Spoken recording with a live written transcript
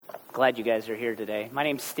Glad you guys are here today. My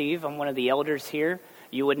name's Steve. I'm one of the elders here.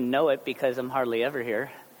 You wouldn't know it because I'm hardly ever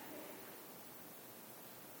here.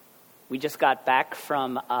 We just got back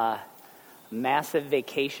from a massive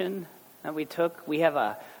vacation that we took. We have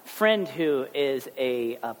a friend who is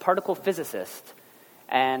a particle physicist,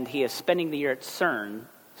 and he is spending the year at CERN.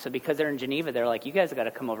 So because they're in Geneva, they're like, you guys got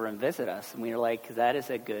to come over and visit us. And we were like, that is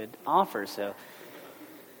a good offer.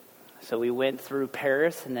 So we went through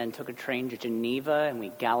Paris and then took a train to Geneva, and we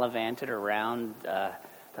gallivanted around the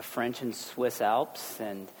French and Swiss Alps.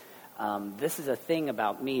 And this is a thing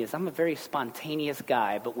about me, is I'm a very spontaneous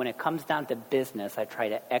guy, but when it comes down to business, I try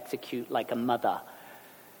to execute like a mother.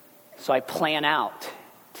 So I plan out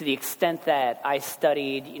to the extent that I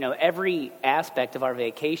studied, every aspect of our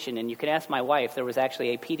vacation. And you can ask my wife, there was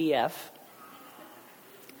actually a PDF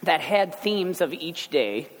that had themes of each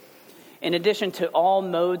day, in addition to all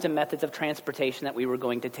modes and methods of transportation that we were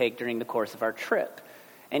going to take during the course of our trip.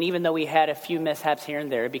 And even though we had a few mishaps here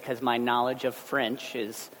and there, because my knowledge of French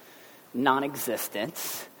is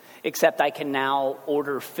non-existent, except I can now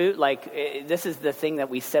order food. This is the thing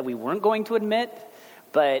that we said we weren't going to admit,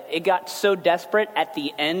 but it got so desperate at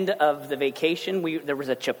the end of the vacation. There was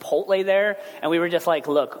a Chipotle there, and we were just like,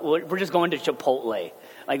 look, we're just going to Chipotle.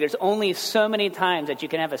 There's only so many times that you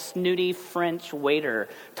can have a snooty French waiter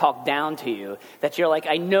talk down to you that you're like,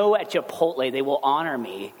 I know at Chipotle they will honor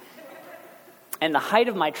me. And the height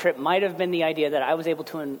of my trip might have been the idea that I was able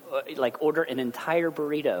to order an entire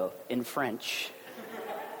burrito in French.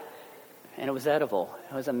 And it was edible.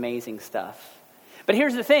 It was amazing stuff. But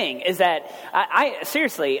here's the thing, is that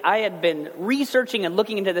I had been researching and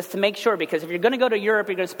looking into this to make sure, because if you're going to go to Europe,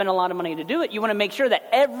 you're going to spend a lot of money to do it. You want to make sure that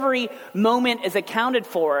every moment is accounted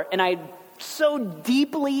for. And I so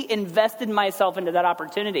deeply invested myself into that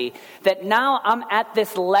opportunity that now I'm at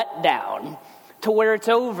this letdown to where it's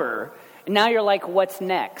over. And now you're like, what's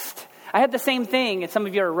next? I had the same thing, and some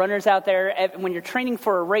of you are runners out there, when you're training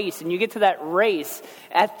for a race and you get to that race,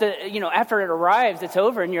 after it arrives, it's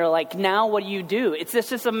over, and you're like, now what do? It's just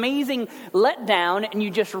this amazing letdown, and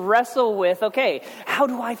you just wrestle with, okay, how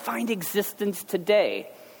do I find existence today?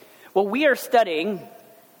 Well, we are studying,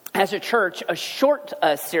 as a church, a short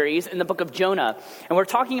series in the book of Jonah. And we're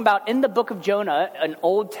talking about, in the book of Jonah, an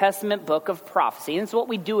Old Testament book of prophecy. And so what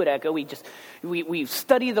we do at Echo, we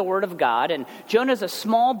study the Word of God. And Jonah's a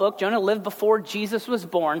small book. Jonah lived before Jesus was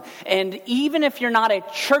born. And even if you're not a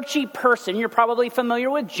churchy person, you're probably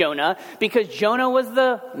familiar with Jonah, because Jonah was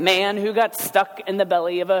the man who got stuck in the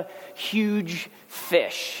belly of a huge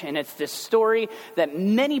fish. And it's this story that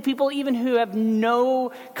many people, even who have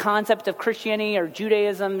no concept of Christianity or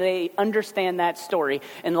Judaism, they understand that story.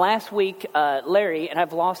 And last week, Larry, and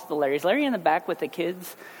I've lost the Larry. Is Larry in the back with the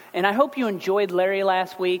kids? And I hope you enjoyed Larry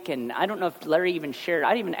last week. And I don't know if Larry even shared. I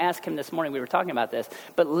didn't even ask him this morning. We were talking about this.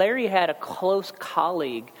 But Larry had a close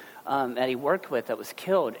colleague that he worked with that was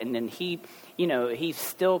killed. And then he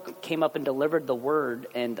still came up and delivered the word.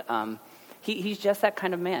 And he's just that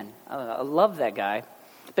kind of man. I love that guy.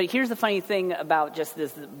 But here's the funny thing about just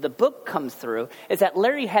this. The book comes through is that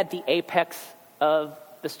Larry had the apex of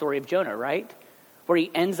the story of Jonah, right? Where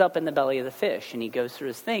he ends up in the belly of the fish and he goes through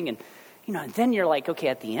his thing. And, and then you're like, okay,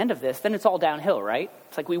 at the end of this, then it's all downhill, right?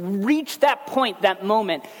 It's like we reached that point, that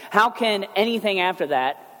moment. How can anything after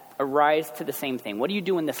that arise to the same thing? What do you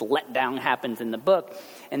do when this letdown happens in the book?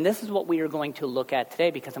 And this is what we are going to look at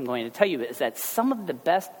today, because I'm going to tell you is that some of the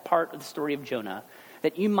best part of the story of Jonah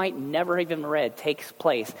that you might never even read takes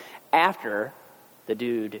place after the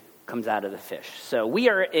dude comes out of the fish. So we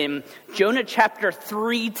are in Jonah chapter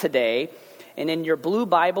 3 today, and in your blue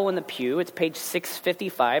Bible in the pew, it's page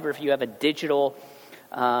 655, or if you have a digital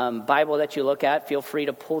Bible that you look at, feel free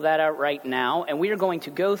to pull that out right now. And we are going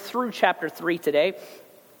to go through chapter 3 today.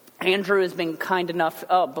 Andrew has been kind enough,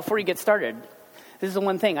 before you get started, this is the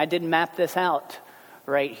one thing, I did map this out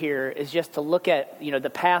right here, is just to look at, the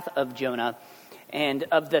path of Jonah. And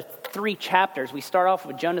of the 3 chapters, we start off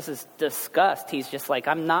with Jonah's disgust. He's just like,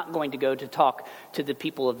 I'm not going to go to talk to the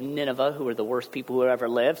people of Nineveh, who are the worst people who ever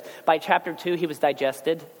lived. By chapter 2, he was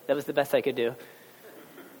digested. That was the best I could do.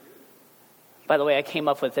 By the way, I came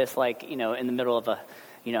up with this in the middle of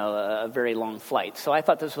a very long flight. So I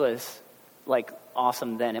thought this was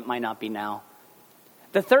awesome then. It might not be now.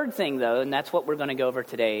 The third thing, though, and that's what we're going to go over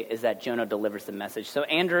today, is that Jonah delivers the message. So,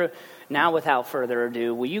 Andrew, now without further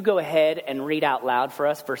ado, will you go ahead and read out loud for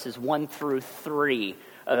us verses 1 through 3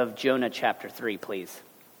 of Jonah chapter 3, please?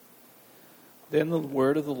 Then the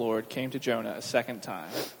word of the Lord came to Jonah a second time.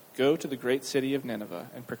 Go to the great city of Nineveh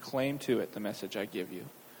and proclaim to it the message I give you.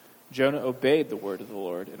 Jonah obeyed the word of the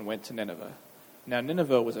Lord and went to Nineveh. Now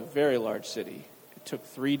Nineveh was a very large city. It took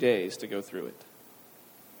 3 days to go through it.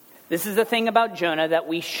 This is the thing about Jonah that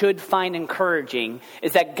we should find encouraging,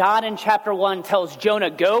 is that God in chapter 1 tells Jonah,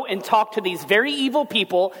 go and talk to these very evil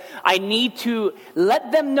people. I need to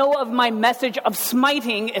let them know of my message of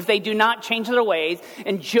smiting if they do not change their ways.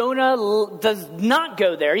 And Jonah does not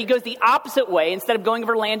go there. He goes the opposite way. Instead of going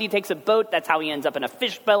over land, he takes a boat. That's how he ends up in a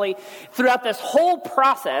fish belly. Throughout this whole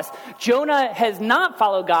process, Jonah has not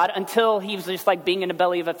followed God until he was just like being in the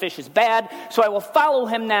belly of a fish is bad. So I will follow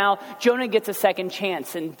him now. Jonah gets a second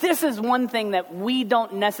chance. And this is one thing that we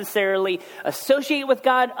don't necessarily associate with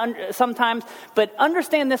God sometimes, but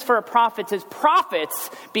understand this for our prophets is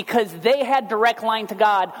prophets, because they had direct line to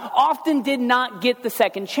God, often did not get the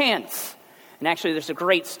second chance. And actually, there's a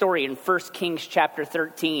great story in 1 Kings chapter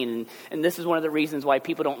 13. And this is one of the reasons why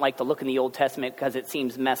people don't like to look in the Old Testament, because it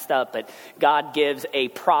seems messed up. But God gives a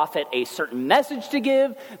prophet a certain message to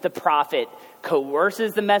give. The prophet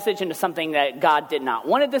coerces the message into something that God did not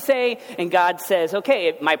want it to say. And God says,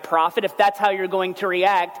 okay, my prophet, if that's how you're going to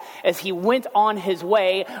react, as he went on his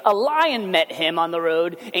way, a lion met him on the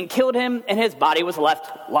road and killed him, and his body was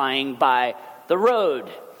left lying by the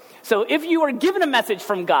road. So if you were given a message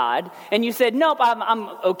from God and you said, nope, I'm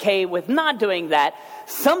okay with not doing that,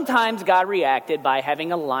 sometimes God reacted by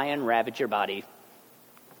having a lion ravage your body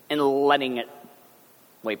and letting it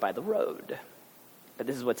wait by the road. But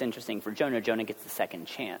this is what's interesting for Jonah. Jonah gets the second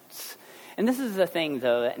chance. And this is the thing,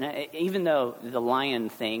 though, and even though the lion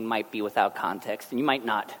thing might be without context, and you might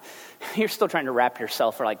not, you're still trying to wrap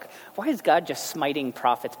yourself for like, why is God just smiting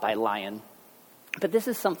prophets by lion? But this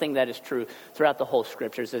is something that is true throughout the whole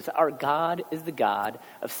scriptures, is our God is the God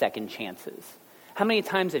of second chances. How many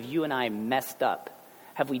times have you and I messed up?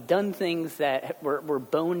 Have we done things that were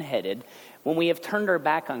boneheaded when we have turned our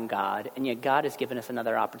back on God, and yet God has given us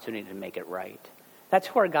another opportunity to make it right? That's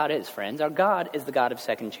who our God is, friends. Our God is the God of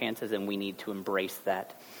second chances, and we need to embrace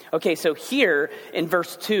that. Okay, so here in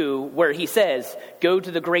verse 2, where he says, go to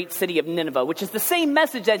the great city of Nineveh, which is the same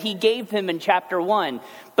message that he gave him in chapter 1.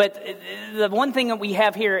 But the one thing that we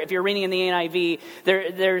have here, if you're reading in the NIV,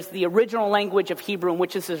 there's the original language of Hebrew in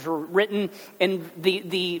which this is written, and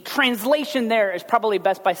the translation there is probably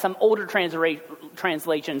best by some older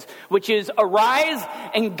translations, which is arise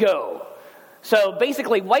and go. So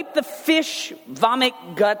basically, wipe the fish vomit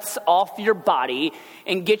guts off your body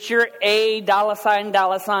and get your $$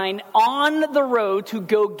 on the road to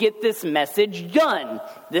go get this message done.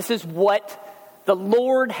 This is what the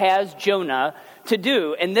Lord has Jonah to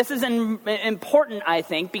do. And this is important, I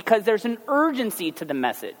think, because there's an urgency to the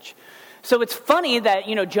message. So it's funny that,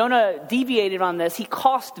 Jonah deviated on this. He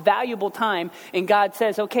cost valuable time, and God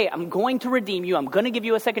says, okay, I'm going to redeem you. I'm going to give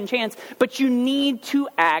you a second chance, but you need to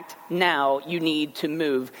act now. You need to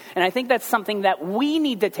move. And I think that's something that we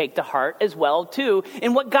need to take to heart as well, too,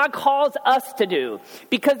 in what God calls us to do.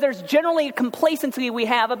 Because there's generally a complacency we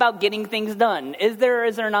have about getting things done. Is there or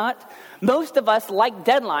is there not? Most of us like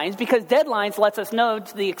deadlines, because deadlines lets us know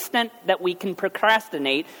to the extent that we can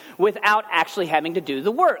procrastinate without actually having to do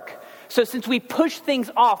the work. So since we push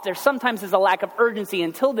things off, there sometimes is a lack of urgency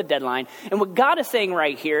until the deadline. And what God is saying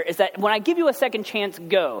right here is that when I give you a second chance,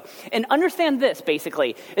 go. And understand this,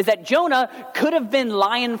 basically, is that Jonah could have been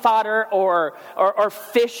lion fodder or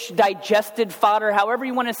fish digested fodder, however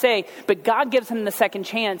you want to say. But God gives him the second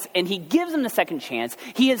chance, and he gives him the second chance.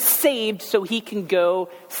 He is saved so he can go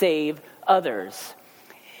save others.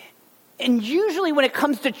 And usually when it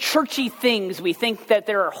comes to churchy things, we think that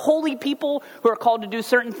there are holy people who are called to do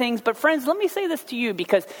certain things. But friends, let me say this to you,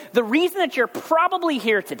 because the reason that you're probably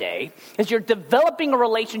here today is you're developing a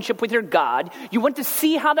relationship with your God. You want to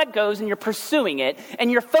see how that goes, and you're pursuing it,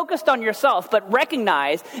 and you're focused on yourself. But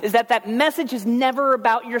recognize is that message is never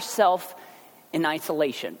about yourself in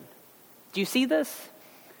isolation. Do you see this?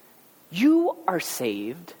 You are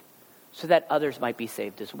saved so that others might be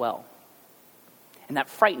saved as well. And that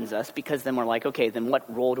frightens us, because then we're like, okay, then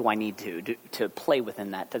what role do I need to play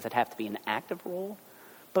within that? Does it have to be an active role?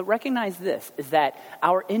 But recognize this, is that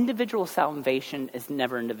our individual salvation is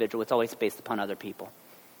never individual. It's always based upon other people.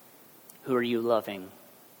 Who are you loving?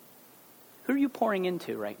 Who are you pouring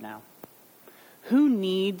into right now? Who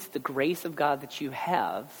needs the grace of God that you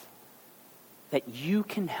have that you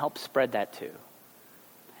can help spread that to?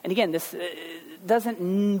 And again, this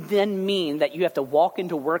doesn't then mean that you have to walk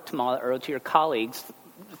into work tomorrow or to your colleagues,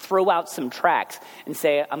 throw out some tracts and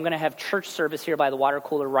say, I'm going to have church service here by the water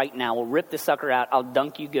cooler right now. We'll rip the sucker out. I'll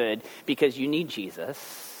dunk you good because you need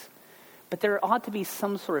Jesus. But there ought to be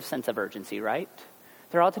some sort of sense of urgency, right?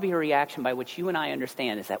 There ought to be a reaction by which you and I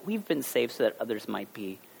understand is that we've been saved so that others might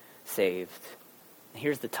be saved. And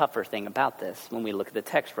here's the tougher thing about this when we look at the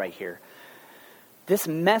text right here. this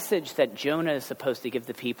message that Jonah is supposed to give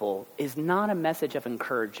the people is not a message of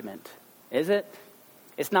encouragement, is it?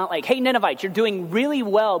 It's not like, hey, Ninevites, you're doing really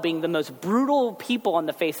well being the most brutal people on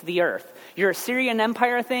the face of the earth. Your Assyrian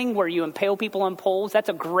Empire thing where you impale people on poles, that's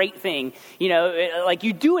a great thing. You know, like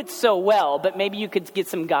you do it so well, but maybe you could get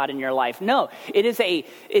some God in your life. No, it is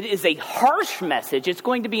a harsh message. It's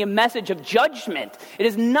going to be a message of judgment. It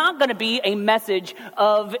is not going to be a message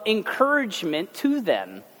of encouragement to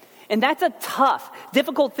them. And that's a tough,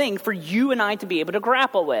 difficult thing for you and I to be able to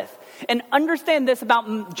grapple with. And understand this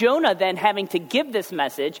about Jonah then having to give this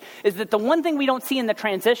message is that the one thing we don't see in the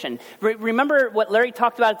transition, remember what Larry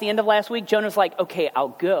talked about at the end of last week? Jonah's like, okay,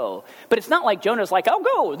 I'll go. But it's not like Jonah's like, I'll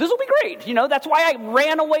go. This will be great. You know, that's why I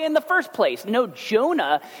ran away in the first place. No,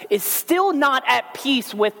 Jonah is still not at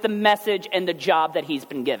peace with the message and the job that he's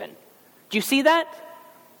been given. Do you see that?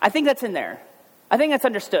 I think that's in there. I think that's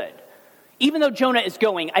understood. Even though Jonah is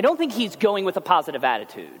going, I don't think he's going with a positive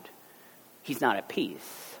attitude. He's not at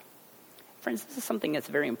peace. Friends, this is something that's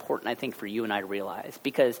very important, I think, for you and I to realize.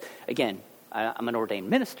 Because, again, I'm an ordained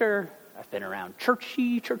minister. I've been around church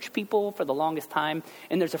people for the longest time.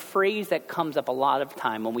 And there's a phrase that comes up a lot of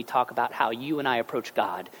time when we talk about how you and I approach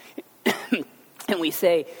God. And we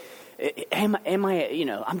say, am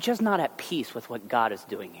I, I'm just not at peace with what God is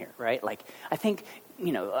doing here, right? Like, I think,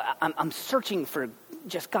 I'm searching for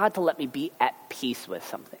just God to let me be at peace with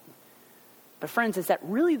something. But friends, is that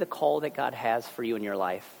really the call that God has for you in your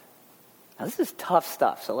life? Now, this is tough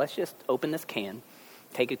stuff, so let's just open this can,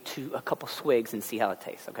 take it to a couple swigs and see how it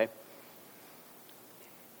tastes, okay?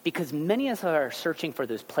 Because many of us are searching for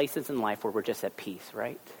those places in life where we're just at peace,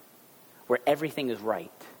 right? Where everything is right.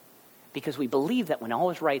 Because we believe that when all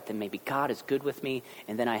is right, then maybe God is good with me,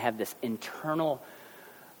 and then I have this internal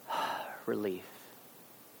relief.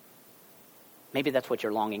 Maybe that's what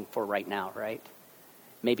you're longing for right now, right?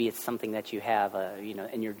 Maybe it's something that you have,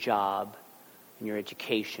 in your job, in your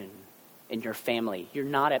education, in your family. You're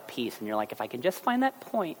not at peace, and you're like, if I can just find that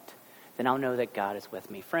point, then I'll know that God is with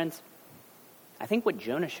me. Friends, I think what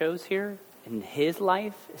Jonah shows here in his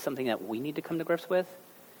life is something that we need to come to grips with.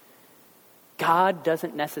 God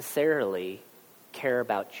doesn't necessarily care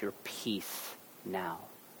about your peace now.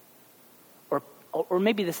 Or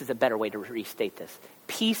maybe this is a better way to restate this.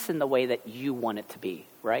 Peace in the way that you want it to be,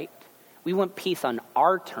 right? We want peace on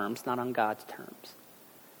our terms, not on God's terms.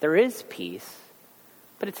 There is peace,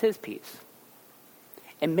 but it's his peace.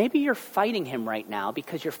 And maybe you're fighting him right now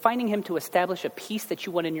because you're fighting him to establish a peace that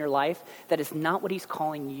you want in your life that is not what he's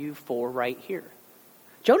calling you for right here.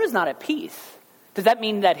 Jonah's not at peace. Does that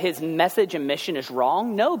mean that his message and mission is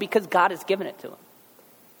wrong? No, because God has given it to him.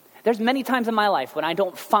 There's many times in my life when I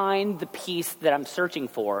don't find the peace that I'm searching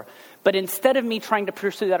for, but instead of me trying to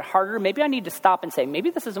pursue that harder, maybe I need to stop and say,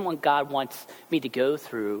 maybe this isn't what God wants me to go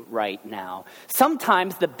through right now.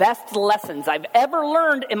 Sometimes the best lessons I've ever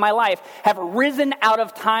learned in my life have arisen out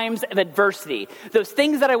of times of adversity. Those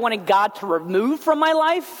things that I wanted God to remove from my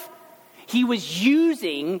life, he was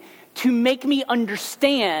using to make me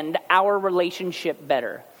understand our relationship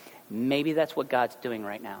better. Maybe that's what God's doing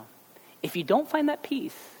right now. If you don't find that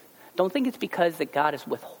peace, don't think it's because that God is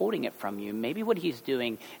withholding it from you. Maybe what he's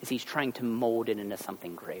doing is he's trying to mold it into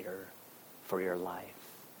something greater for your life.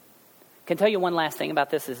 I can tell you one last thing about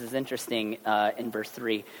this. This is interesting in verse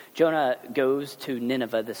 3. Jonah goes to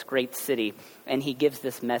Nineveh, this great city, and he gives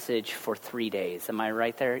this message for 3 days. Am I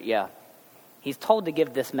right there? Yeah. He's told to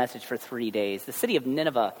give this message for 3 days. The city of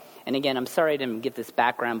Nineveh, and again, I'm sorry I didn't give this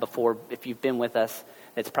background before. If you've been with us,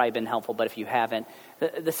 it's probably been helpful, but if you haven't,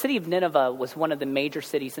 the city of Nineveh was one of the major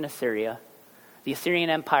cities in Assyria. The Assyrian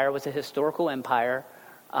Empire was a historical empire,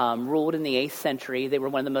 ruled in the 8th century. They were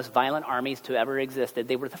one of the most violent armies to ever existed.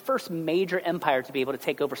 They were the first major empire to be able to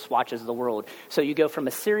take over swatches of the world. So you go from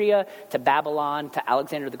Assyria to Babylon to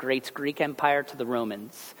Alexander the Great's Greek Empire to the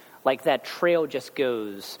Romans. Like that trail just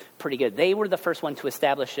goes pretty good. They were the first one to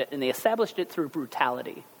establish it, and they established it through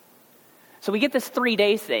brutality. So we get this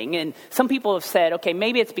 3-day thing, and some people have said, okay,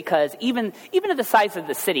 maybe it's because even at the size of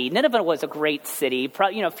the city, Nineveh was a great city,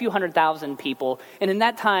 a few 100,000 people, and in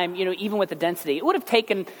that time, even with the density, it would have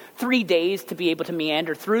taken 3 days to be able to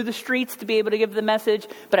meander through the streets to be able to give the message.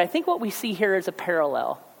 But I think what we see here is a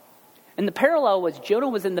parallel. And the parallel was Jonah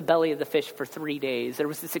was in the belly of the fish for 3 days. There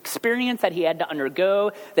was this experience that he had to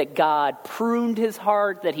undergo, that God pruned his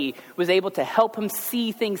heart, that he was able to help him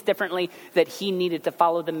see things differently, that he needed to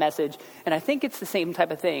follow the message. And I think it's the same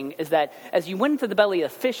type of thing, is that as you went into the belly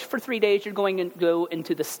of the fish for 3 days, you're going to go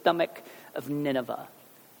into the stomach of Nineveh.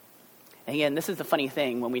 And again, this is the funny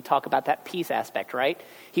thing when we talk about that peace aspect, right?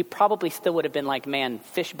 He probably still would have been like, man,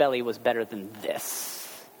 fish belly was better than this.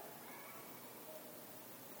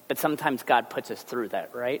 But sometimes God puts us through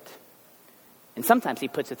that, right? And sometimes he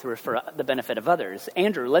puts it through for the benefit of others.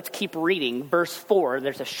 Andrew, let's keep reading. Verse 4,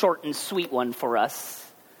 there's a short and sweet one for us.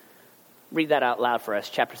 Read that out loud for us.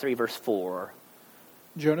 Chapter 3, verse 4.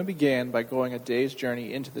 Jonah began by going a day's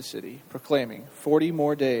journey into the city, proclaiming, 40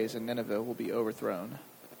 more days and Nineveh will be overthrown.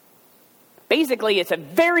 Basically, it's a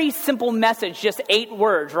very simple message, just 8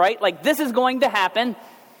 words, right? Like, this is going to happen.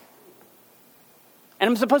 And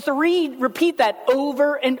I'm supposed to repeat that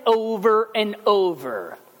over and over and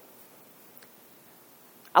over.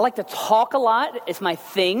 I like to talk a lot. It's my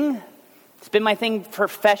thing. It's been my thing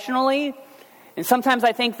professionally. And sometimes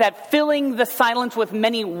I think that filling the silence with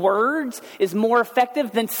many words is more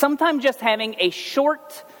effective than sometimes just having a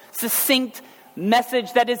short, succinct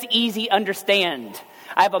message that is easy to understand.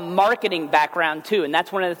 I have a marketing background too, and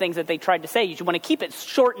that's one of the things that they tried to say. You want to keep it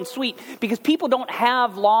short and sweet because people don't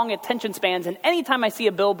have long attention spans. And anytime I see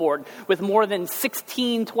a billboard with more than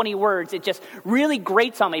 16, 20 words, it just really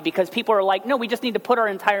grates on me because people are like, no, we just need to put our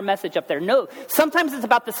entire message up there. No, sometimes it's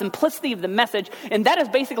about the simplicity of the message, and that is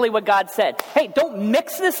basically what God said. Hey, don't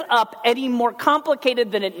mix this up any more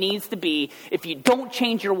complicated than it needs to be. If you don't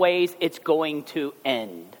change your ways, it's going to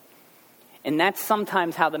end. And that's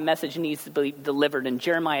sometimes how the message needs to be delivered. In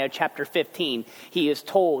Jeremiah chapter 15, he is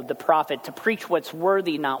told, the prophet, to preach what's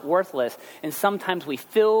worthy, not worthless. And sometimes we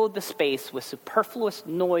fill the space with superfluous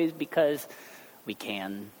noise because we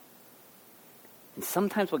can. And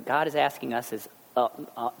sometimes what God is asking us is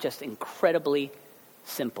just incredibly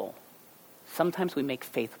simple. Sometimes we make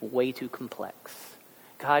faith way too complex.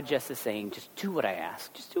 God just is saying, just do what I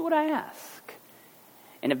ask. Just do what I ask.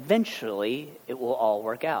 And eventually, it will all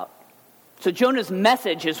work out. So Jonah's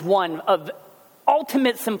message is one of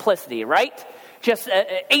ultimate simplicity, right? Just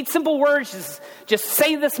 8 simple words, just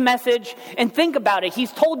say this message and think about it.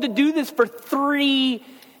 He's told to do this for 3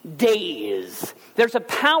 days. There's a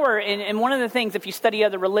power in one of the things, if you study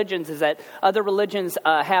other religions, is that other religions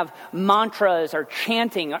have mantras or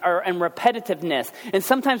chanting and repetitiveness. And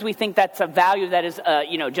sometimes we think that's a value that is,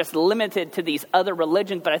 just limited to these other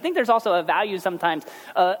religions. But I think there's also a value sometimes,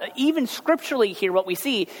 even scripturally here, what we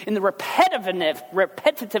see in the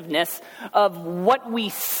repetitiveness of what we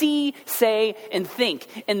see, say, and think.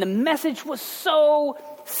 And the message was so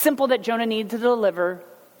simple that Jonah needed to deliver.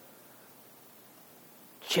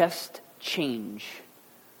 Just change.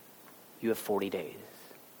 You have 40 days.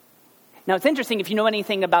 Now, it's interesting if you know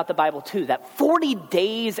anything about the Bible, too, that 40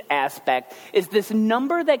 days aspect is this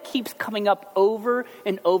number that keeps coming up over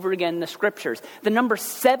and over again in the scriptures. The number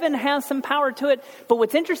 7 has some power to it, but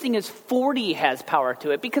what's interesting is 40 has power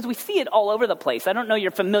to it because we see it all over the place. I don't know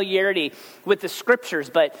your familiarity with the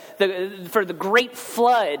scriptures, but for the great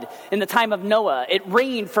flood in the time of Noah, it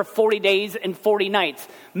rained for 40 days and 40 nights.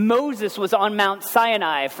 Moses was on Mount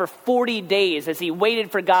Sinai for 40 days as he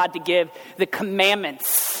waited for God to give the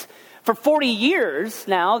commandments. For 40 years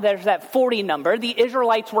now, there's that 40 number. The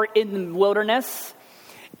Israelites were in the wilderness.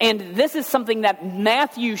 And this is something that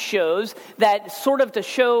Matthew shows that sort of to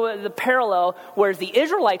show the parallel, whereas the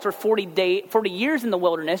Israelites were 40 years in the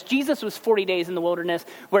wilderness. Jesus was 40 days in the wilderness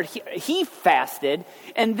where he fasted.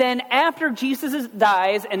 And then after Jesus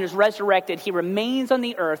dies and is resurrected, he remains on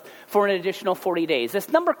the earth for an additional 40 days. This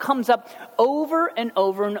number comes up over and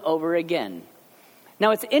over and over again. Now,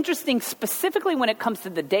 it's interesting specifically when it comes to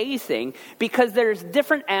the days thing because there's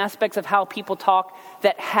different aspects of how people talk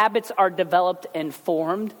that habits are developed and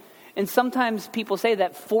formed. And sometimes people say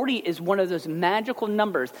that 40 is one of those magical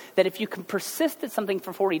numbers that if you can persist at something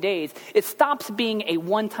for 40 days, it stops being a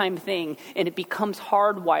one-time thing and it becomes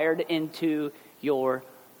hardwired into your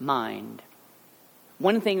mind.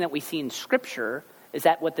 One thing that we see in Scripture is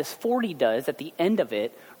that what this 40 does at the end of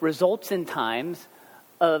it results in times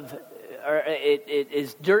of...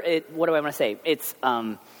 what do I want to say? It's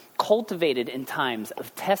cultivated in times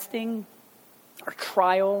of testing or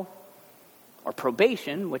trial or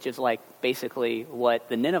probation, which is like basically what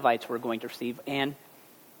the Ninevites were going to receive, and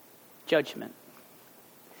judgment.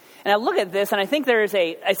 And I look at this, and I think there is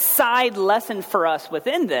a side lesson for us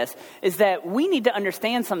within this, is that we need to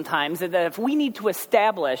understand sometimes that if we need to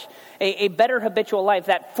establish a better habitual life,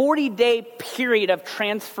 that 40-day period of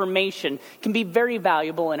transformation can be very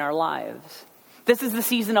valuable in our lives. This is the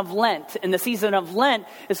season of Lent, and the season of Lent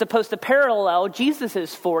is supposed to parallel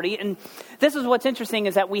Jesus' 40. And this is what's interesting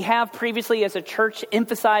is that we have previously as a church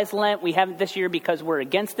emphasized Lent. We haven't this year because we're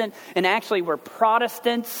against it, and actually we're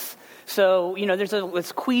Protestants. So, there's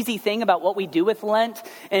this queasy thing about what we do with Lent.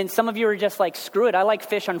 And some of you are just like, screw it, I like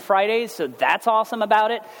fish on Fridays, so that's awesome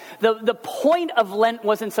about it. The point of Lent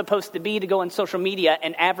wasn't supposed to be to go on social media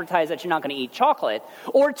and advertise that you're not going to eat chocolate.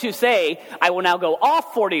 Or to say, I will now go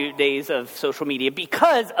off 40 days of social media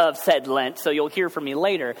because of said Lent, so you'll hear from me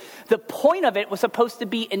later. The point of it was supposed to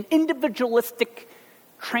be an individualistic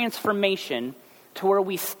transformation to where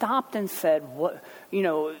we stopped and said, "What,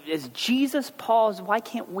 as Jesus paused, why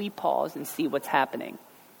can't we pause and see what's happening?"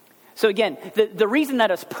 So again, the reason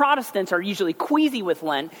that us Protestants are usually queasy with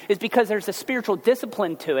Lent is because there's a spiritual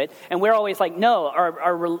discipline to it, and we're always like, no,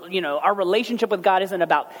 our relationship with God isn't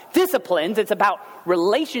about disciplines, it's about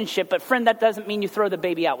relationship. But friend, that doesn't mean you throw the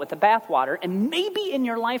baby out with the bathwater. And maybe in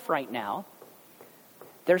your life right now,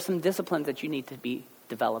 there's some disciplines that you need to be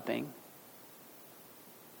developing.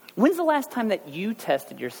 When's the last time that you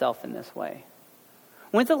tested yourself in this way?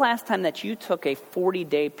 When's the last time that you took a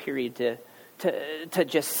 40-day period to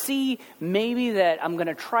just see maybe that I'm going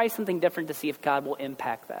to try something different to see if God will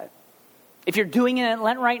impact that? If you're doing it in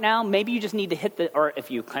Lent right now, maybe you just need to or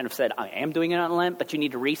if you kind of said, I am doing it on Lent, but you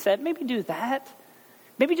need to reset, maybe do that.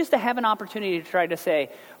 Maybe just to have an opportunity to try to say,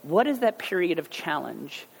 what is that period of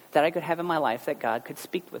challenge that I could have in my life that God could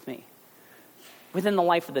speak with me? Within the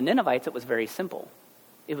life of the Ninevites, it was very simple.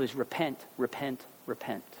 It was repent, repent,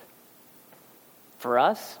 repent. For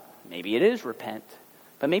us, maybe it is repent,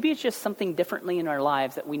 but maybe it's just something differently in our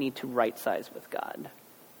lives that we need to right size with God.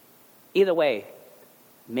 Either way,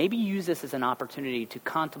 maybe use this as an opportunity to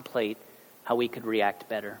contemplate how we could react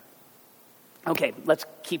better. Okay, let's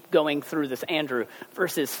keep going through this, Andrew.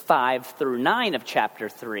 Verses 5 through 9 of chapter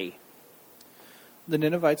 3. The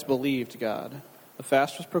Ninevites believed God. The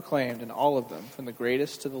fast was proclaimed, and all of them, from the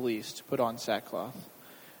greatest to the least, put on sackcloth.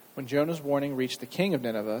 When Jonah's warning reached the king of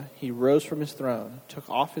Nineveh, he rose from his throne, took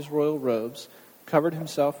off his royal robes, covered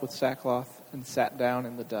himself with sackcloth, and sat down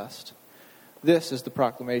in the dust. This is the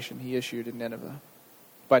proclamation he issued in Nineveh.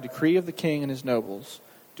 By decree of the king and his nobles,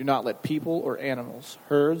 do not let people or animals,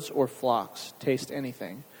 herds or flocks, taste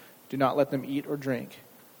anything. Do not let them eat or drink.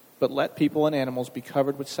 But let people and animals be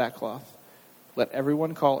covered with sackcloth. Let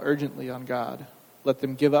everyone call urgently on God. Let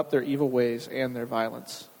them give up their evil ways and their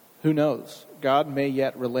violence. Who knows? God may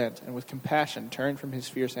yet relent and with compassion turn from his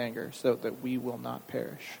fierce anger so that we will not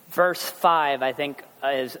perish. Verse 5, I think,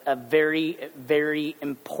 is a very, very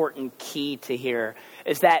important key to hear.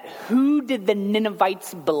 Is that who did the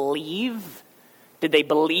Ninevites believe? Did they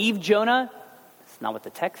believe Jonah? That's not what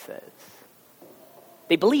the text says.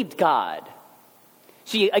 They believed God.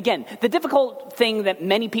 See, again, the difficult thing that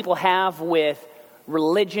many people have with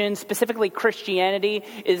religion, specifically Christianity,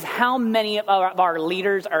 is how many of our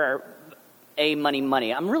leaders are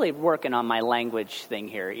money. I'm really working on my language thing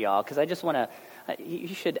here, y'all, because I just want to, you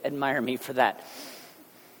should admire me for that.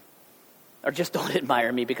 Or just don't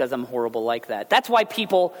admire me because I'm horrible like that. That's why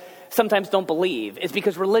people sometimes don't believe. It's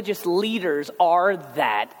because religious leaders are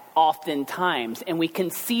that oftentimes, and we can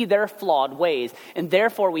see their flawed ways, and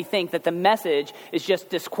therefore we think that the message is just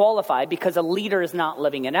disqualified because a leader is not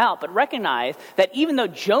living it out. But recognize that even though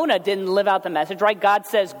Jonah didn't live out the message, right? God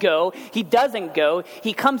says go, he doesn't go.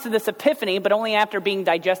 He comes to this epiphany, but only after being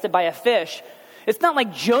digested by a fish. It's not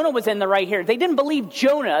like Jonah was in the right here. They didn't believe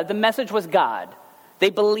Jonah. The message was God. They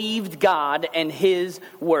believed God and his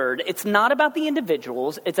word. It's not about the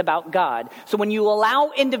individuals, it's about God. So when you allow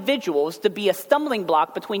individuals to be a stumbling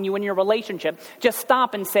block between you and your relationship, just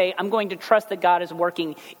stop and say, I'm going to trust that God is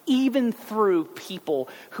working even through people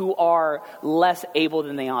who are less able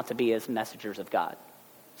than they ought to be as messengers of God.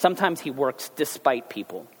 Sometimes he works despite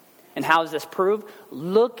people. And how does this prove?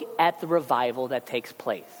 Look at the revival that takes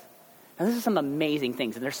place. Now this is some amazing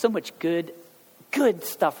things, and there's so much good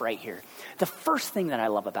stuff right here. The first thing that I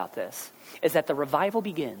love about this is that the revival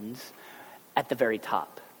begins at the very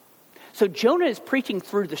top. So Jonah is preaching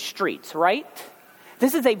through the streets, right?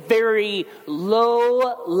 This is a very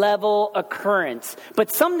low-level occurrence.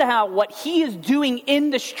 But somehow what he is doing in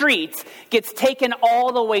the streets gets taken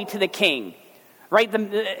all the way to the king. Right?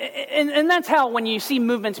 And that's how when you see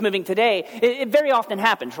movements moving today, it very often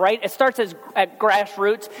happens, right? It starts at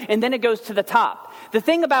grassroots and then it goes to the top. The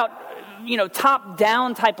thing about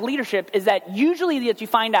top-down type leadership is that usually that you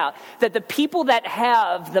find out that the people that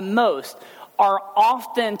have the most are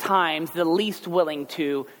oftentimes the least willing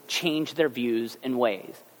to change their views and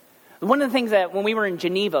ways. One of the things that when we were in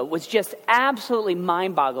Geneva was just absolutely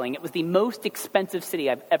mind-boggling. It was the most expensive city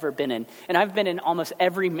I've ever been in. And I've been in almost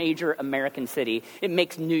every major American city. It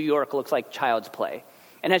makes New York look like child's play.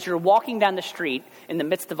 And as you're walking down the street in the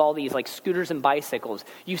midst of all these like scooters and bicycles,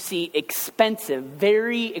 you see expensive,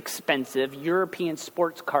 very expensive European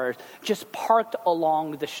sports cars just parked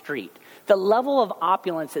along the street. The level of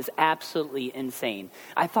opulence is absolutely insane.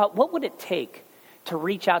 I thought, what would it take to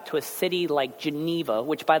reach out to a city like Geneva,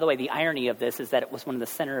 which, by the way, the irony of this is that it was one of the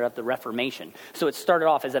center of the Reformation. So it started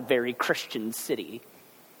off as a very Christian city.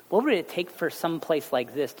 What would it take for some place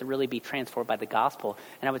like this to really be transformed by the gospel?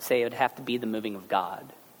 And I would say it would have to be the moving of God.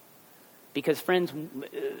 Because, friends,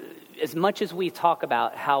 as much as we talk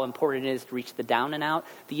about how important it is to reach the down and out,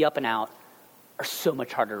 the up and out are so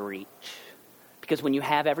much harder to reach. Because when you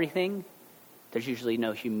have everything, there's usually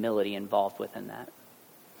no humility involved within that.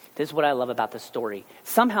 This is what I love about this story.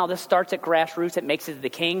 Somehow this starts at grassroots, it makes it to the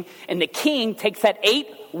king, and the king takes that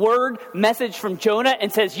 8-word message from Jonah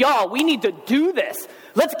and says, y'all, we need to do this.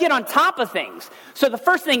 Let's get on top of things. So the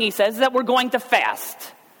first thing he says is that we're going to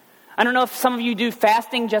fast. I don't know if some of you do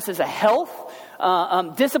fasting just as a health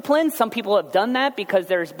discipline. Some people have done that because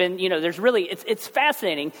there's been, there's really, it's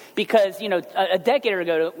fascinating because, a decade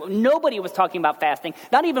ago, nobody was talking about fasting,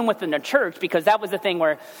 not even within the church, because that was the thing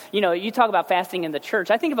where, you talk about fasting in the church.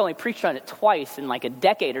 I think I've only preached on it twice in like a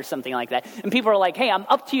decade or something like that. And people are like, hey, I'm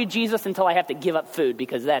up to you, Jesus, until I have to give up food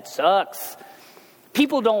because that sucks.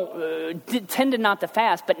 People don't tend to not to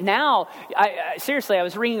fast, but now, seriously, I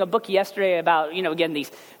was reading a book yesterday about, again, these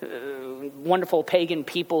wonderful pagan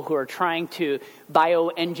people who are trying to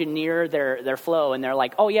bioengineer their flow, and they're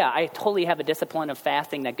like, oh yeah, I totally have a discipline of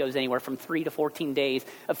fasting that goes anywhere from 3 to 14 days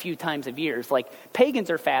a few times a year. It's like pagans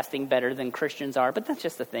are fasting better than Christians are, but that's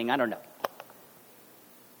just the thing, I don't know.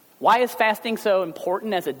 Why is fasting so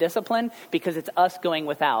important as a discipline? Because it's us going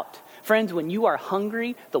without. Friends, when you are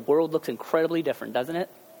hungry, the world looks incredibly different, doesn't it?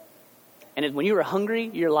 And when you are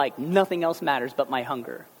hungry, you're like, nothing else matters but my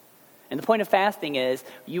hunger. And the point of fasting is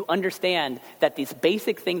you understand that this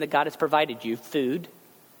basic thing that God has provided you, food,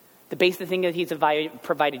 the basic thing that he's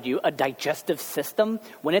provided you, a digestive system,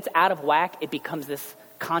 when it's out of whack, it becomes this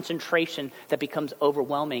concentration that becomes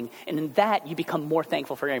overwhelming. And in that, you become more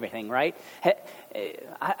thankful for everything, right?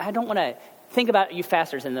 I don't want to think about you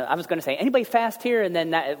fasters. And I was going to say, anybody fast here? And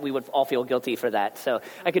then we would all feel guilty for that. So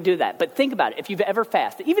I could do that. But think about it. If you've ever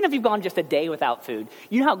fasted, even if you've gone just a day without food,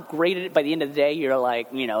 you know how great it is by the end of the day, you're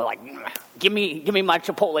like, give me my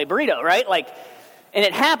Chipotle burrito, right? And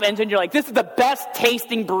it happens and you're like, this is the best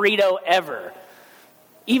tasting burrito ever.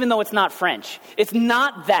 Even though it's not French. It's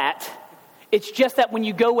not that. It's just that when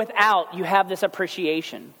you go without, you have this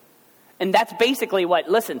appreciation. And that's basically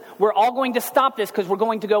listen, we're all going to stop this because we're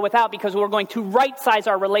going to go without, because we're going to right-size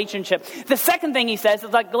our relationship. The second thing he says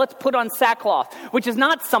is let's put on sackcloth, which is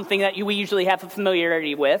not something that we usually have a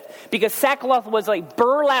familiarity with, because sackcloth was like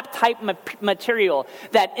burlap type material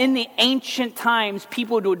that in the ancient times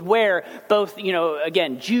people would wear, both,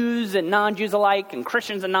 again, Jews and non-Jews alike and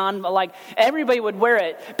Christians and non-alike. Everybody would wear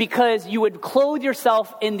it because you would clothe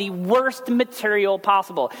yourself in the worst material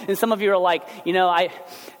possible. And some of you are like,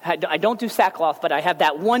 I don't do sackcloth, but I have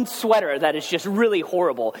that one sweater that is just really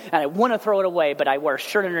horrible, and I want to throw it away, but I wear a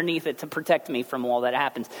shirt underneath it to protect me from all that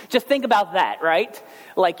happens. Just think about that, right?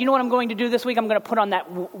 Like, you know what I'm going to do this week? I'm going to put on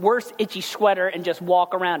that worst itchy sweater and just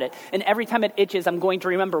walk around it. And every time it itches, I'm going to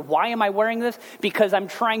remember, why am I wearing this? Because I'm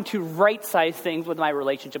trying to right-size things with my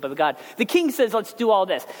relationship with God. The king says, let's do all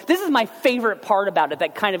this. This is my favorite part about it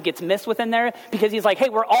that kind of gets missed within there, because he's like, hey,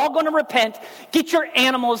 we're all going to repent. Get your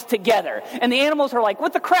animals together. And the animals are like,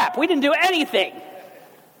 what the crap? We didn't do anything.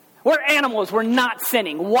 We're animals. We're not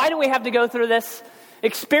sinning. Why do we have to go through this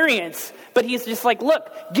experience? But he's just like, look,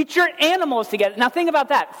 get your animals together. Now think about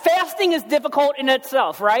that. Fasting is difficult in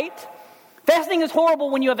itself, right? Fasting is horrible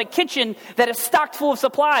when you have a kitchen that is stocked full of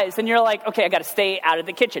supplies and you're like, okay, I got to stay out of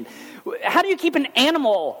the kitchen. How do you keep an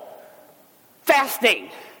animal fasting,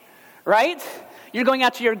 right? You're going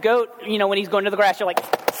out to your goat, when he's going to the grass, you're like,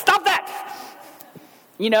 stop that.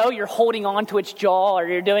 You're holding on to its jaw, or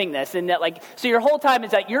you're doing this. And that, so your whole time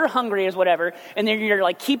is that you're hungry as whatever, and then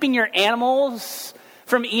you're keeping your animals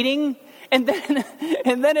from eating. And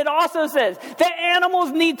then it also says the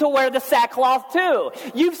animals need to wear the sackcloth too.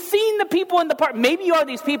 You've seen the people in the park. Maybe you are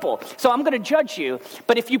these people. So I'm going to judge you.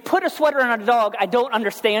 But if you put a sweater on a dog, I don't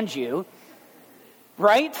understand you.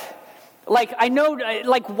 Right? I know,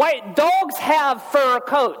 white dogs have fur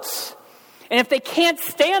coats. And if they can't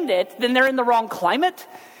stand it, then they're in the wrong climate.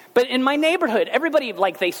 But in my neighborhood, everybody,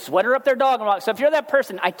 they sweater up their dog. So if you're that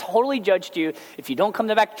person, I totally judged you. If you don't come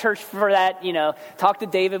back to church for that, talk to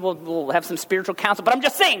David. We'll have some spiritual counsel. But I'm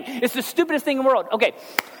just saying, it's the stupidest thing in the world. Okay,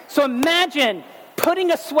 so imagine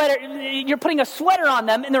putting a sweater. You're putting a sweater on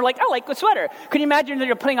them, and they're like, I like the sweater. Can you imagine that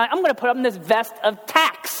you're putting on, I'm going to put on this vest of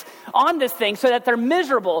tax on this thing so that they're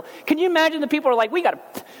miserable. Can you imagine the people are like, we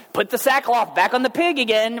got to put the sackcloth back on the pig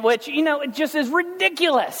again, which, it just is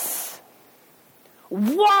ridiculous.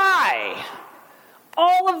 Why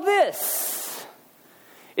all of this?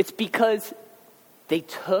 It's because they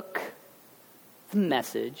took the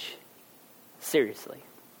message seriously.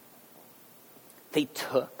 They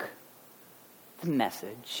took the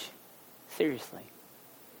message seriously.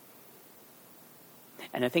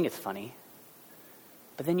 And I think it's funny.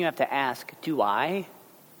 But then you have to ask, do I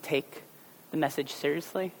take the message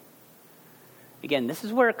seriously? Again, this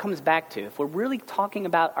is where it comes back to. If we're really talking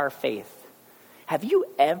about our faith, have you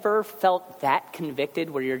ever felt that convicted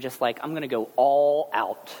where you're just like, I'm going to go all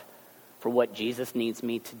out for what Jesus needs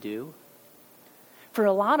me to do? For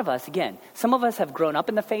a lot of us, again, some of us have grown up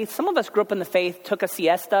in the faith. Some of us grew up in the faith, took a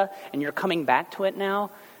siesta, and you're coming back to it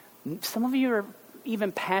now. Some of you are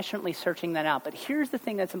even passionately searching that out. But here's the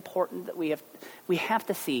thing that's important that we have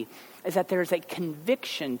to see is that there's a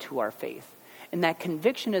conviction to our faith. And that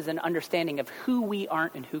conviction is an understanding of who we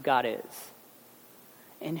aren't and who God is.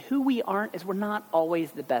 And who we aren't is we're not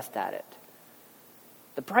always the best at it.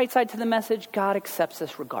 The bright side to the message, God accepts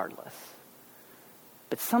us regardless.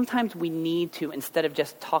 But sometimes we need to, instead of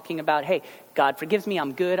just talking about, hey, God forgives me,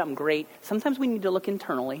 I'm good, I'm great. Sometimes we need to look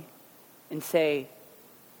internally and say,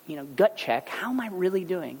 gut check, how am I really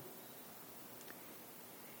doing?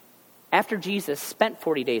 After Jesus spent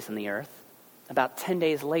 40 days on the earth, about 10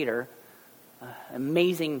 days later, an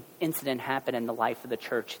amazing incident happened in the life of the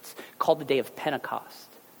church. It's called the Day of Pentecost.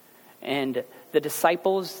 And the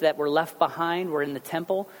disciples that were left behind were in the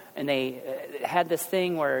temple, and they had this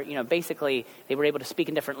thing where, basically they were able to speak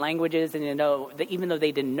in different languages, and even though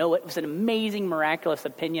they didn't know it, it was an amazing, miraculous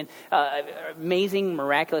amazing,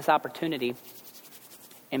 miraculous opportunity.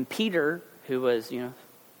 And Peter, who was,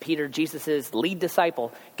 Peter, Jesus' lead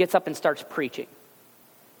disciple, gets up and starts preaching.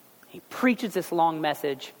 He preaches this long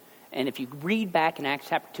message, and if you read back in Acts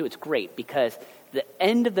chapter 2, it's great because the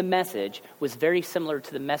end of the message was very similar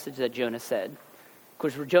to the message that Jonah said.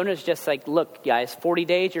 Because Jonah's just like, look, guys, 40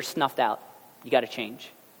 days, you're snuffed out. You got to change.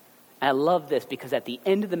 And I love this because at the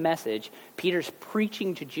end of the message, Peter's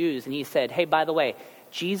preaching to Jews, and he said, hey, by the way,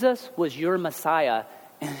 Jesus was your Messiah,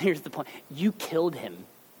 and here's the point, you killed him.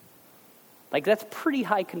 Like, that's pretty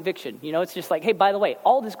high conviction. It's just like, hey, by the way,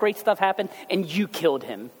 all this great stuff happened, and you killed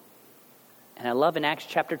him. And I love in Acts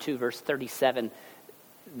chapter 2, verse 37,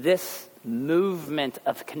 this movement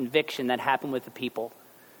of conviction that happened with the people.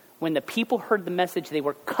 When the people heard the message, they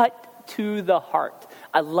were cut to the heart.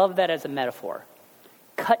 I love that as a metaphor.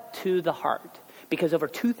 Cut to the heart. Because over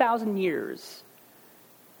 2,000 years,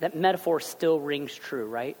 that metaphor still rings true,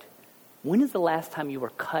 right? When is the last time you were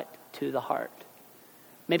cut to the heart?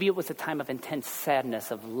 Maybe it was a time of intense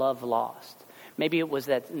sadness, of love lost. Maybe it was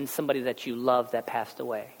that in somebody that you loved that passed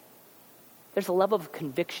away. There's a level of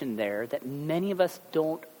conviction there that many of us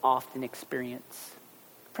don't often experience.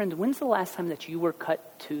 Friends, when's the last time that you were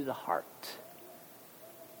cut to the heart?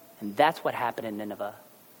 And that's what happened in Nineveh.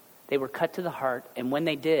 They were cut to the heart, and when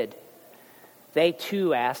they did, they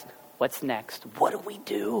too asked, what's next? What do we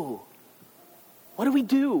do? What do we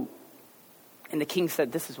do? And the king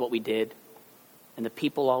said, this is what we did. And the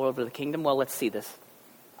people all over the kingdom, well, let's see this.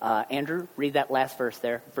 Andrew, read that last verse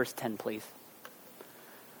there. Verse 10, please.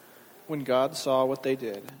 When God saw what they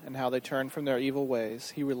did and how they turned from their evil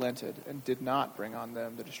ways, he relented and did not bring on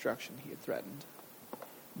them the destruction he had threatened.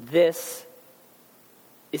 This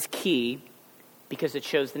is key because it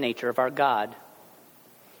shows the nature of our God.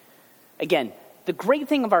 Again, the great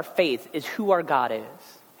thing of our faith is who our God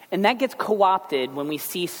is. And that gets co-opted when we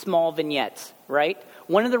see small vignettes, right?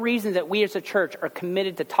 One of the reasons that we as a church are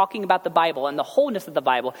committed to talking about the Bible and the wholeness of the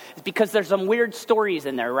Bible is because there's some weird stories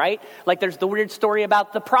in there, right? Like there's the weird story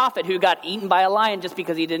about the prophet who got eaten by a lion just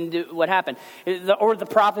because he didn't do what happened. Or the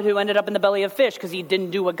prophet who ended up in the belly of fish because he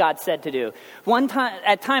didn't do what God said to do.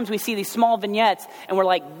 At times we see these small vignettes and we're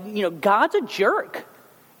like, God's a jerk.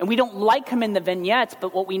 And we don't like him in the vignettes,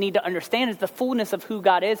 but what we need to understand is the fullness of who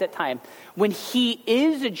God is at times. When he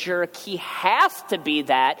is a jerk, he has to be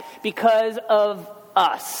that because of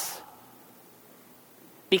us.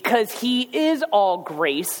 Because he is all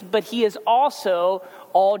grace, but he is also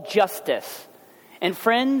all justice. And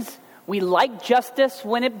friends, we like justice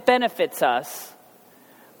when it benefits us.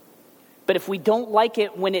 But if we don't like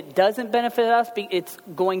it when it doesn't benefit us, it's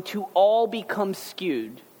going to all become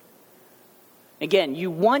skewed. Again, you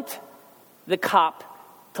want the cop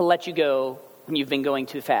to let you go when you've been going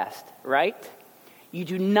too fast, right? You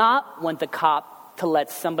do not want the cop to let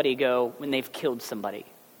somebody go when they've killed somebody.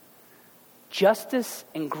 Justice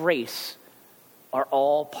and grace are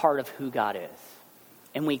all part of who God is.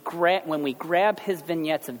 And when we grab his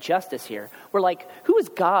vignettes of justice here, we're like, who is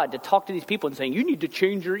God to talk to these people and saying, you need to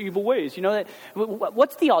change your evil ways? You know,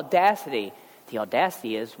 what's the audacity? The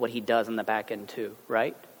audacity is what he does on the back end too,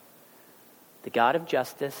 right? The God of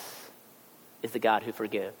justice is the God who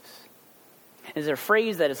forgives. There's a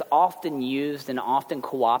phrase that is often used and often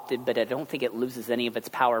co-opted, but I don't think it loses any of its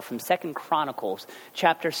power, from 2 Chronicles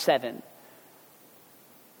chapter 7,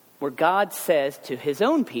 where God says to his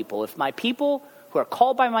own people, if my people who are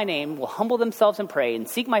called by my name will humble themselves and pray and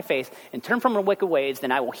seek my face and turn from their wicked ways,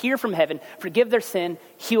 then I will hear from heaven, forgive their sin,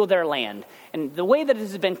 heal their land. And the way that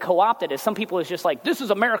this has been co-opted is some people is just like, this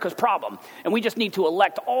is America's problem, and we just need to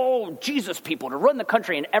elect all Jesus people to run the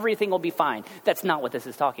country and everything will be fine. That's not what this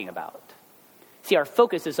is talking about. See, our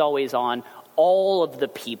focus is always on all of the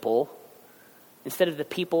people instead of the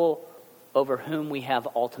people over whom we have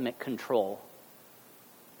ultimate control,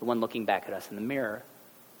 the one looking back at us in the mirror.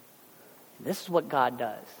 This is what God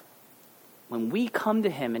does. When we come to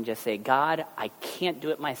him and just say, God, I can't do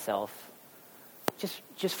it myself.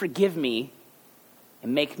 Just forgive me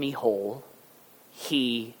and make me whole.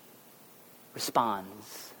 He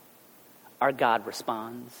responds. Our God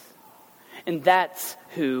responds. And that's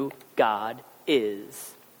who God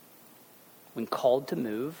is. When called to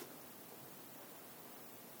move,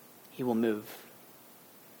 he will move.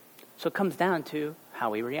 So it comes down to how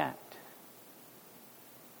we react.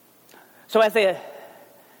 So as the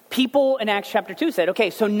people in Acts chapter 2 said,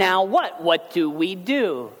 okay, so now what? What do we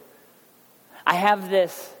do? I have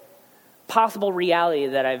this possible reality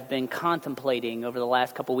that I've been contemplating over the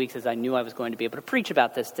last couple weeks as I knew I was going to be able to preach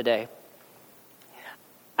about this today.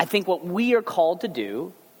 I think what we are called to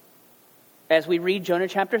do as we read Jonah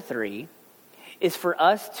chapter 3 is for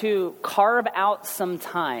us to carve out some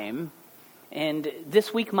time. And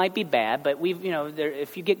this week might be bad, but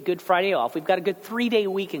if you get Good Friday off, we've got a good 3-day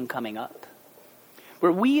weekend coming up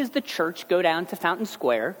where we as the church go down to Fountain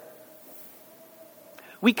Square.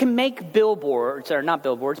 We can make billboards, or not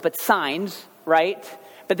billboards, but signs, right?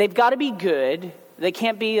 But they've got to be good. They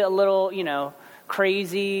can't be a little,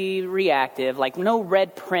 crazy reactive, like no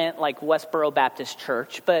red print like Westboro Baptist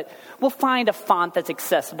Church, but we'll find a font that's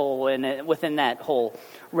accessible within that whole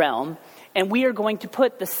realm. And we are going to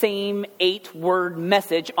put the same 8-word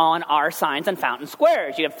message on our signs on Fountain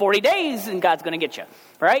Squares. You have 40 days and God's going to get you,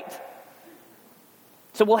 right?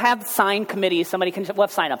 So we'll have sign committees. We'll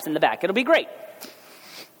have sign-ups in the back. It'll be great.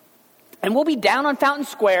 And we'll be down on Fountain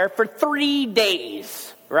Square for 3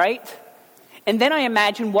 days, right? And then I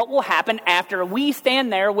imagine what will happen after we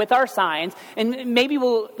stand there with our signs, and maybe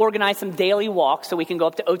we'll organize some daily walks so we can go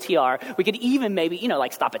up to OTR. We could even maybe,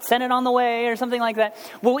 stop at Senate on the way or something like that.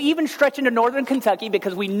 We'll even stretch into northern Kentucky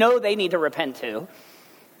because we know they need to repent too.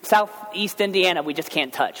 Southeast Indiana, we just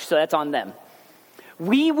can't touch, so that's on them.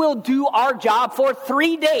 We will do our job for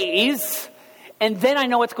 3 days, and then I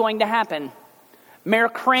know what's going to happen. Mayor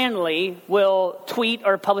Cranley will tweet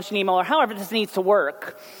or publish an email or however this needs to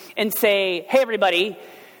work and say, hey, everybody,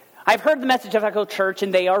 I've heard the message of Echo Church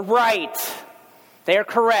and they are right. They are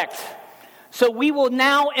correct. So we will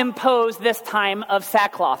now impose this time of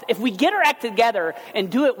sackcloth. If we get our act together and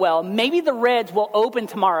do it well, maybe the Reds will open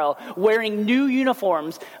tomorrow wearing new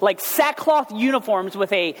uniforms, like sackcloth uniforms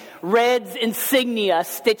with a Reds insignia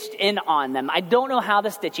stitched in on them. I don't know how the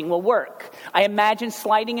stitching will work. I imagine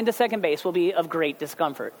sliding into second base will be of great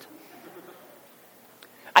discomfort.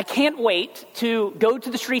 I can't wait to go to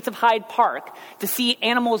the streets of Hyde Park to see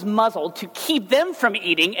animals muzzled to keep them from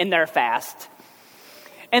eating in their fast.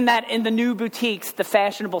 And that in the new boutiques, the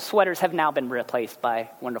fashionable sweaters have now been replaced by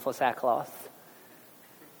wonderful sackcloth.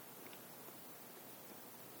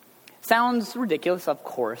 Sounds ridiculous, of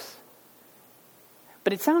course.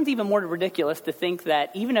 But it sounds even more ridiculous to think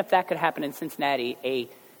that even if that could happen in Cincinnati,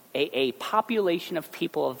 a population of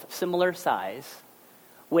people of similar size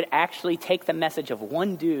would actually take the message of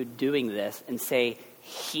one dude doing this and say,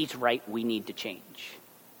 he's right, we need to change.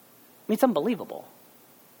 I mean, it's unbelievable.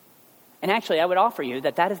 And actually, I would offer you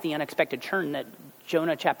that is the unexpected turn that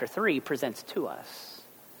Jonah chapter 3 presents to us.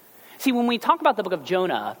 See, when we talk about the book of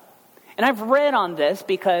Jonah, and I've read on this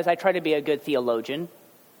because I try to be a good theologian,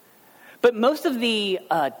 but most of the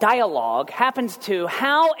dialogue happens to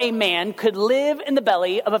how a man could live in the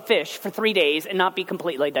belly of a fish for 3 days and not be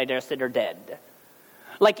completely digested or dead.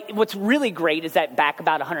 Like, what's really great is that back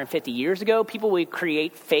about 150 years ago, people would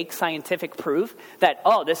create fake scientific proof that,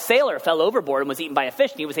 this sailor fell overboard and was eaten by a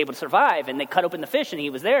fish and he was able to survive. And they cut open the fish and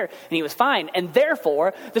he was there and he was fine. And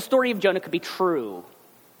therefore, the story of Jonah could be true.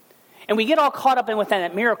 And we get all caught up within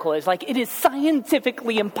that miracle. It's like, it is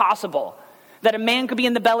scientifically impossible that a man could be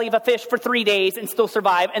in the belly of a fish for 3 days and still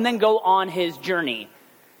survive and then go on his journey.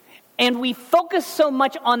 And we focus so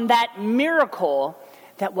much on that miracle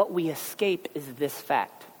that what we escape is this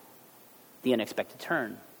fact, the unexpected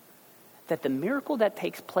turn. That the miracle that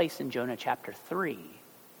takes place in Jonah chapter 3,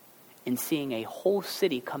 in seeing a whole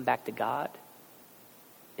city come back to God,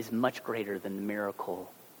 is much greater than the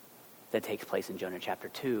miracle that takes place in Jonah chapter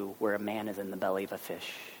 2, where a man is in the belly of a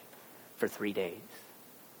fish for 3 days.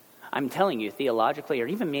 I'm telling you, theologically, or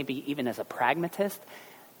even maybe even as a pragmatist,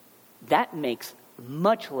 that makes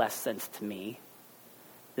much less sense to me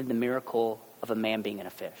than the miracle of a man being in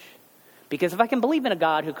a fish. Because if I can believe in a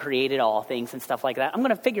God who created all things and stuff like that, I'm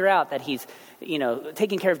going to figure out that he's,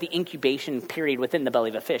 taking care of the incubation period within the belly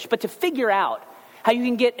of a fish. But to figure out how you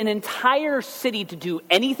can get an entire city to do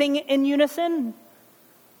anything in unison,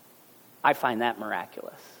 I find that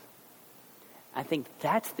miraculous. I think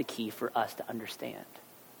that's the key for us to understand.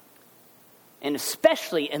 And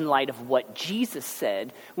especially in light of what Jesus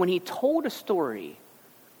said when he told a story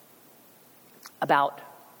about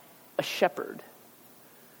a shepherd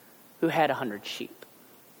who had 100 sheep.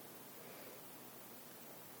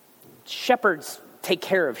 Shepherds take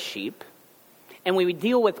care of sheep, and we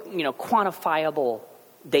deal with, quantifiable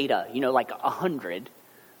data, like 100.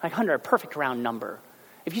 Like 100, a perfect round number.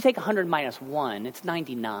 If you take 100 minus 1, it's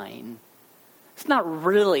 99. It's not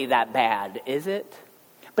really that bad, is it?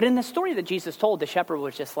 But in the story that Jesus told, the shepherd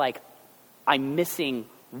was just like, I'm missing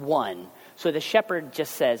one. So the shepherd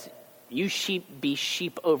just says, you sheep be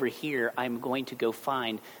sheep over here. I'm going to go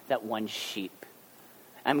find that one sheep.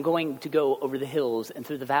 I'm going to go over the hills and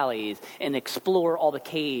through the valleys and explore all the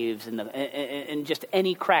caves and just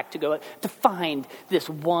any crack to find this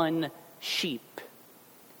one sheep.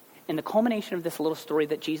 And the culmination of this little story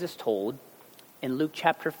that Jesus told in Luke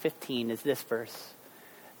chapter 15 is this verse.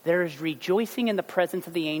 There is rejoicing in the presence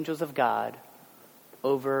of the angels of God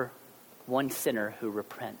over one sinner who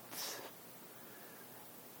repents.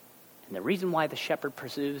 And the reason why the shepherd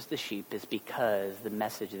pursues the sheep is because the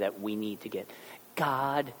message that we need to get.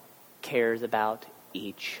 God cares about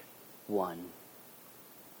each one.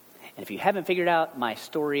 And if you haven't figured out my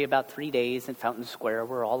story about 3 days in Fountain Square,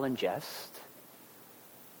 we're all in jest.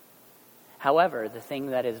 However, the thing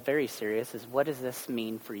that is very serious is, what does this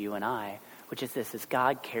mean for you and I? Which is this, is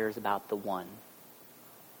God cares about the one.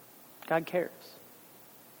 God cares.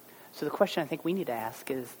 So the question I think we need to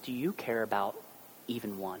ask is, do you care about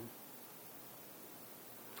even one?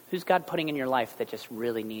 Who's God putting in your life that just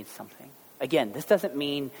really needs something? Again, this doesn't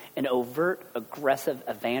mean an overt, aggressive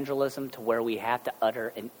evangelism to where we have to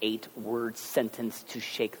utter an 8-word sentence to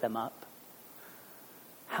shake them up.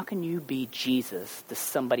 How can you be Jesus to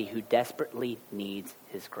somebody who desperately needs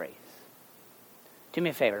his grace? Do me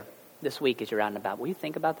a favor. This week as you're out and about, will you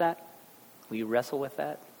think about that? Will you wrestle with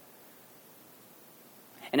that?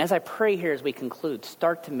 And as I pray here as we conclude,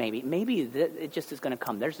 start to maybe it just is going to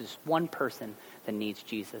come. There's this one person that needs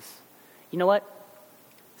Jesus. You know what?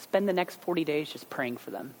 Spend the next 40 days just praying for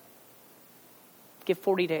them. Give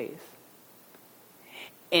 40 days.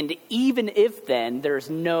 And even if then there's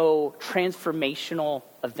no transformational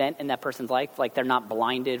event in that person's life, like they're not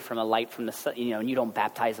blinded from a light from the sun, and you don't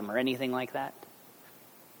baptize them or anything like that,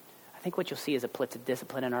 I think what you'll see is a place of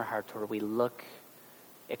discipline in our hearts where we look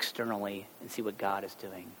externally and see what God is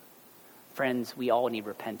doing. Friends, we all need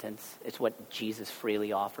repentance. It's what Jesus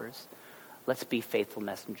freely offers. Let's be faithful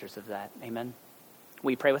messengers of that. Amen. Will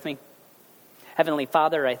you pray with me? Heavenly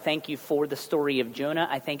Father, I thank you for the story of Jonah.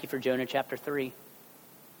 I thank you for Jonah chapter 3.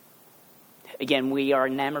 Again, we are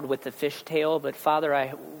enamored with the fish tale, but Father,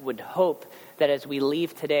 I would hope that as we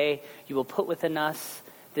leave today, you will put within us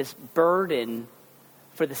this burden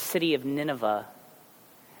for the city of Nineveh,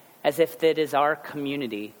 as if it is our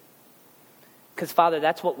community. Because, Father,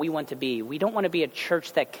 that's what we want to be. We don't want to be a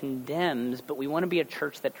church that condemns, but we want to be a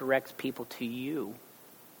church that directs people to you.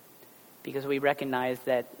 Because we recognize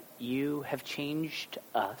that you have changed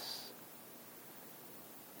us.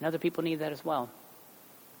 And other people need that as well.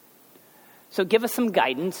 So give us some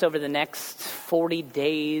guidance over the next 40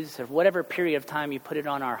 days or whatever period of time you put it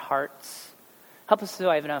on our hearts. Help us to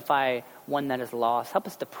identify one that is lost. Help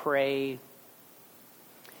us to pray.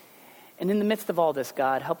 And in the midst of all this,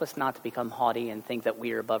 God, help us not to become haughty and think that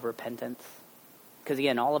we are above repentance. Because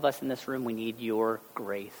again, all of us in this room, we need your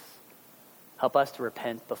grace. Help us to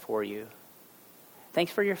repent before you.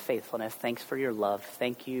 Thanks for your faithfulness. Thanks for your love.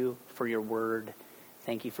 Thank you for your word.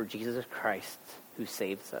 Thank you for Jesus Christ who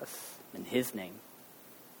saves us. In his name,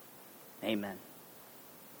 amen.